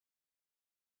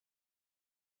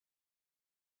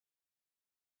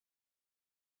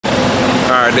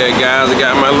Alright there guys, I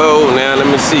got my load now. Let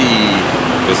me see.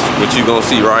 This is what you gonna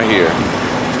see right here.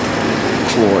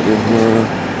 Pull this one.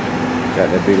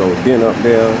 Got that big old dent up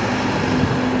there.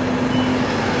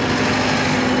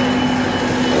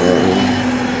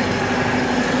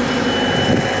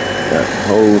 Got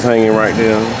hose hanging right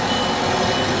there.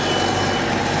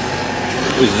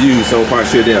 It's used, so I'm quite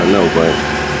sure they'll know, but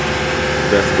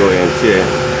best go ahead and check.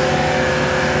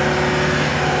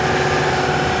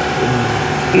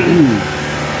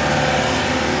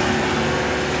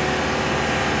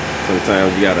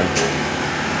 Sometimes you gotta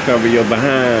cover your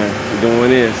behind doing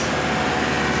this.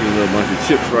 See a little bunch of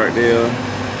chips right there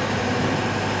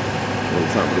on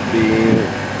top of the bed.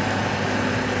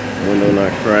 Window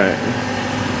not cracked.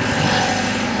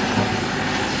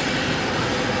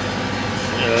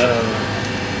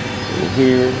 In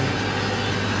here.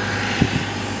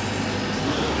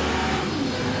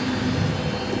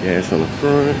 Gas on the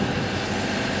front.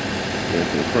 Gas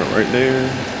in the front right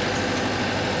there.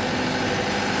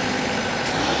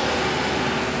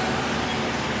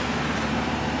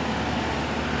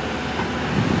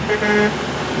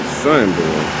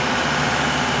 Sunboard.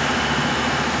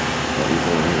 On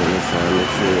this side,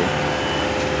 make sure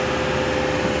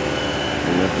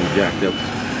ain't nothing jacked up.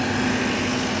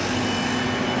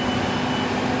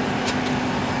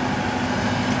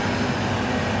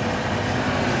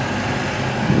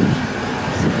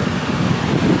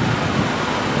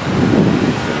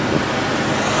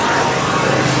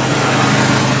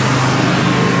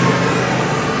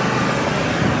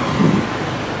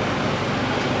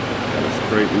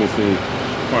 Missing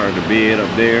part of the bed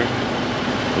up there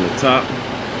on the top.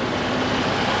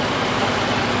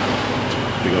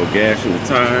 Big old gash in the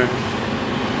tire.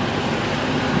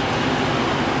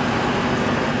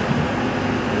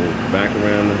 And back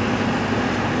around the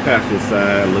passenger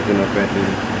side, looking up at the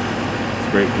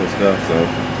scrapes and stuff. So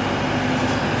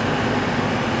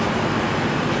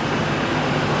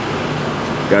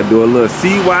gotta do a little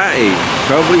CYA.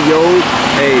 Cover your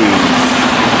age.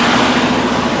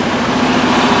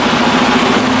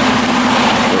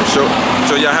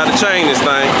 Show y'all how to chain this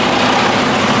thing.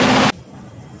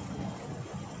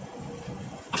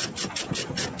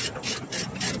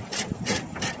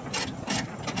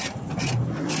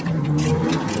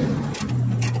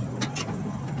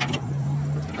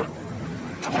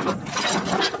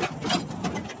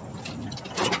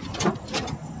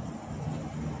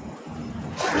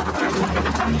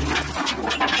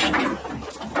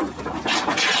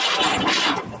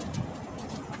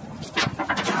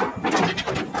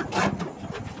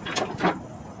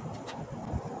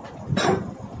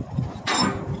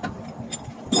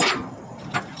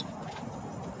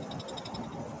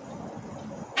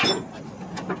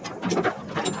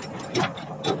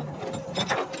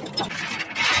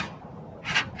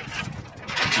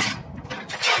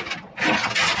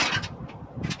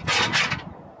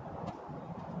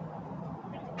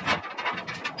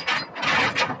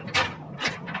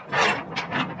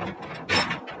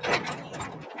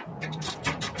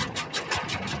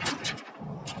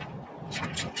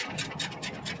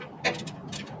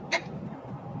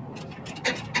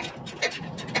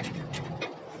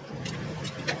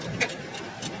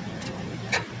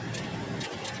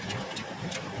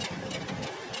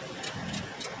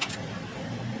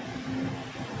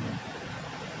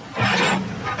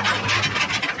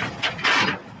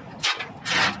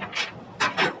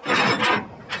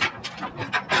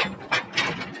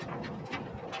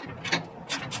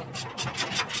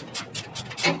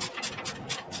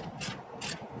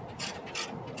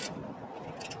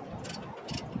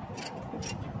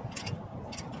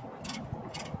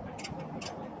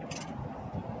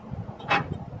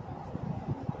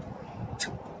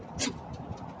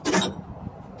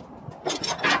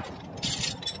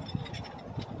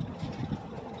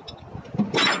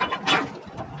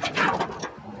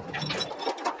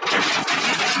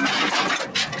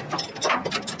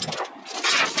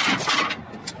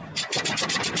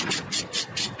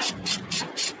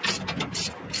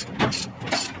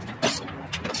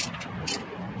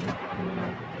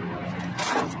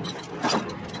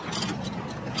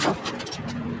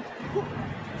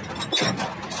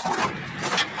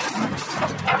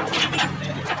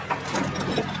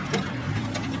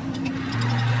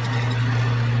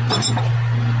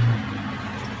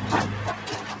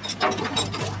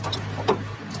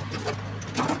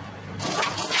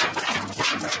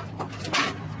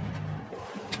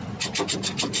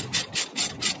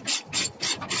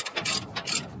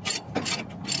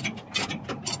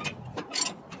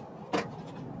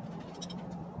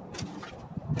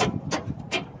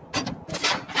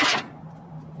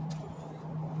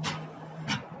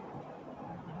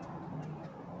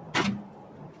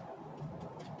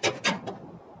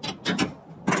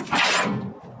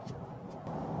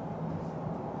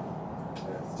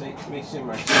 Make sure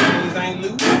my chains ain't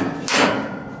loose.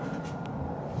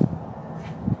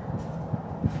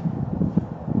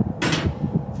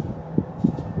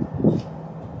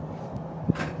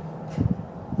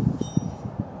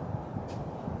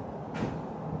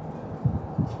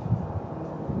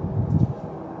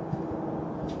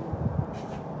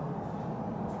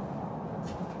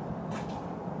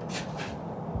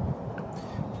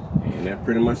 And that's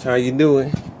pretty much how you do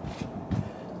it.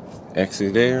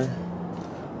 Exit there.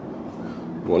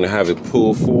 You want to have it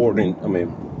pull forward, and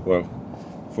well,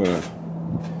 for the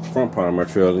front part of my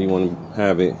trailer, you want to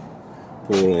have it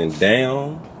pulling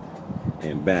down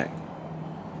and back.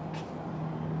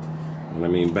 When I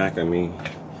mean back, I mean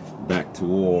back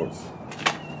towards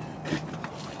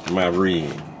my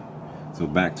rig. So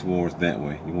back towards that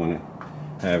way. You want to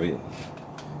have it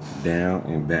down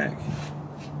and back.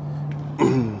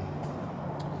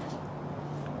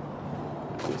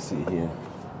 Let's see here.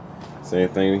 Same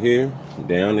thing here,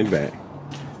 down and back.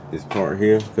 This part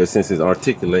here, because since it's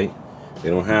articulate, they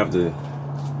don't have the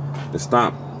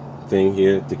stop thing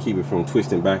here to keep it from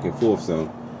twisting back and forth. So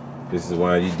this is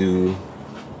why you do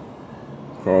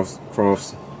cross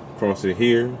it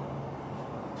here,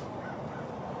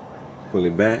 pull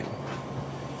it back.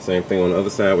 Same thing on the other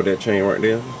side with that chain right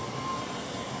there.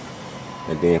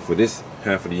 And then for this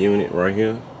half of the unit right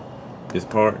here, this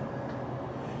part,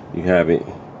 you have it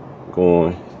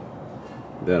going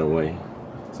that way.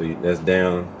 So that's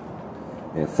down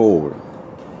and forward.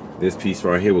 This piece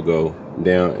right here will go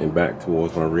down and back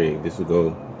towards my rig. This will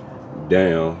go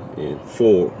down and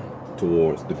forward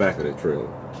towards the back of the trailer.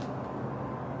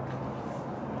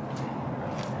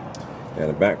 And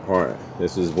the back part,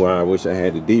 this is why I wish I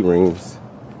had the D-rings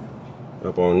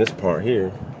up on this part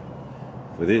here.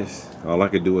 For this, all I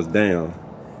could do was down.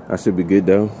 I should be good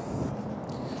though.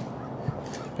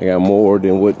 I got more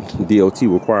than what DOT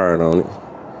required on it.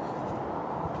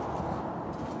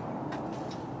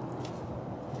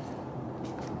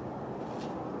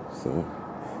 So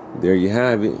there you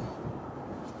have it.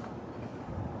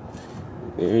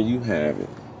 There you have it.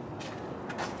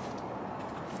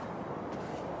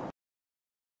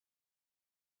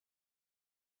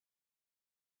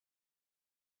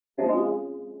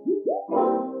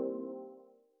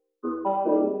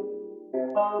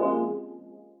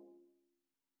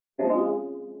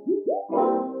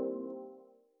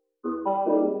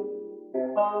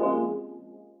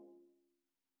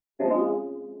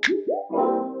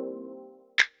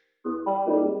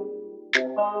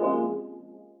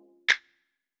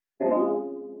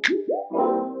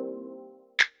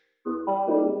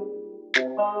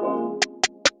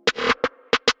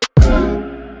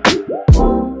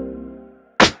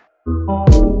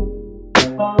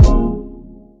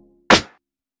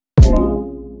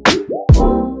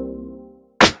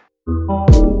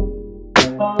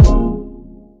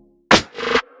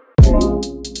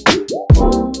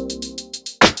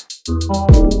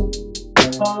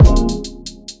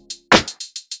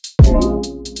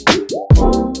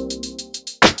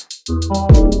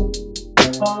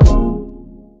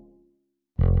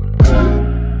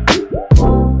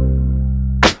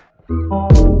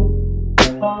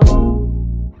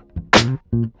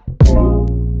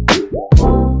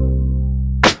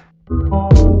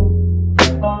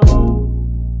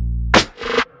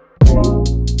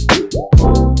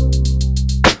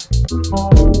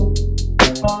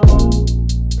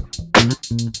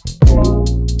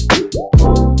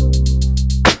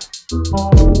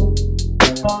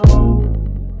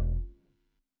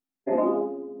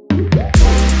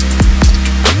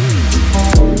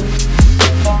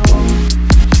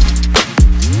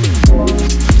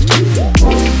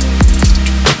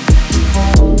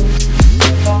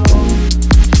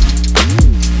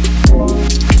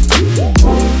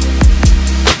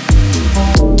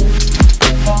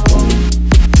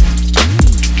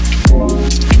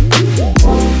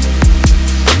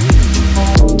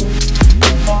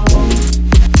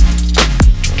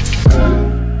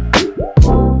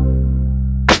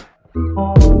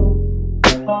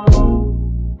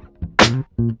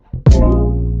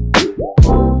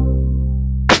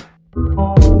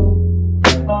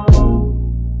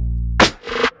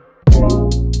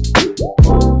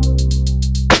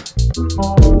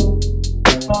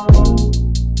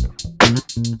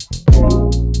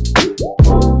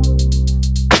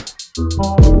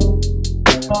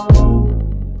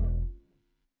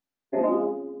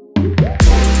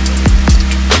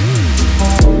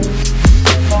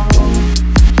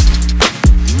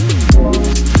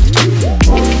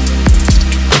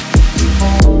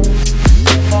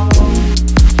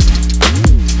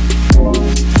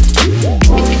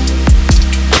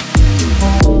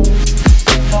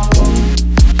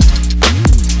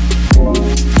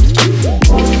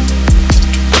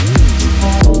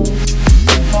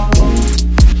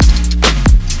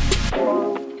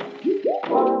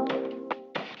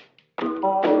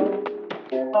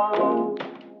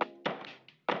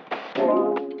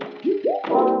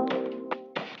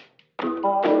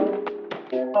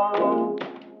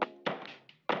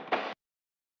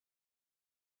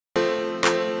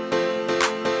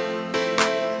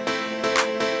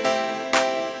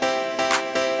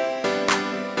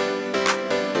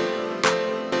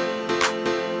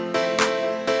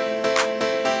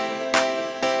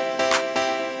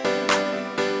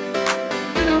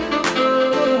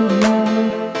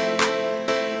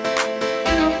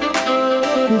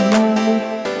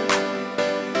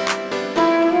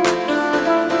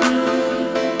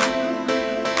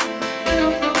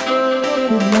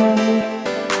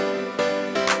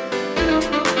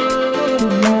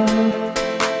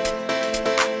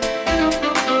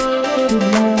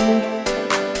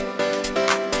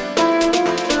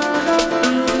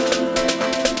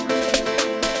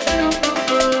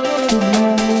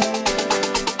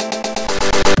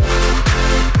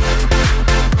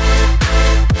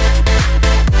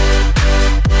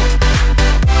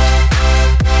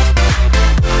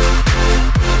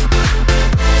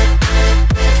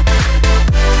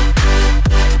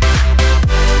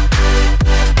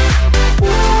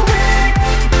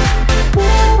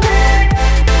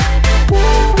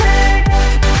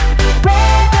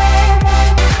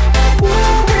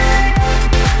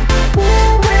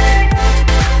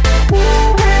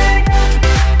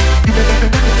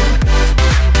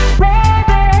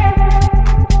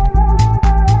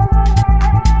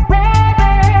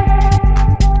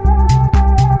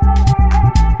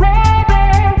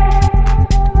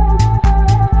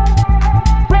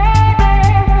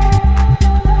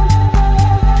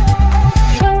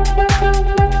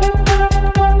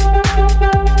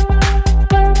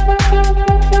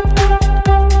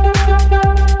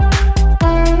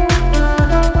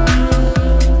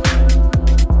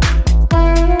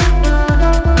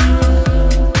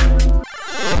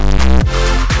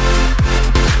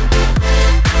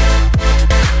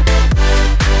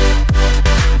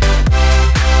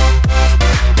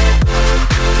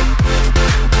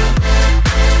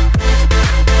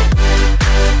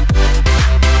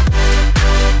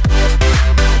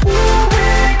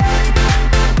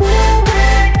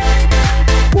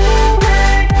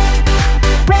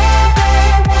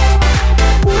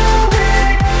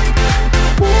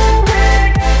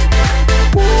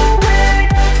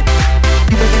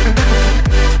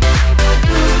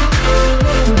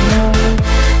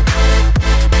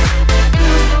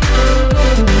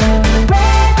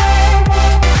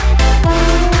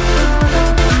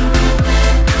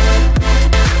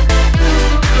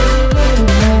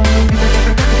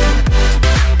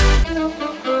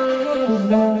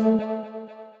 Bye.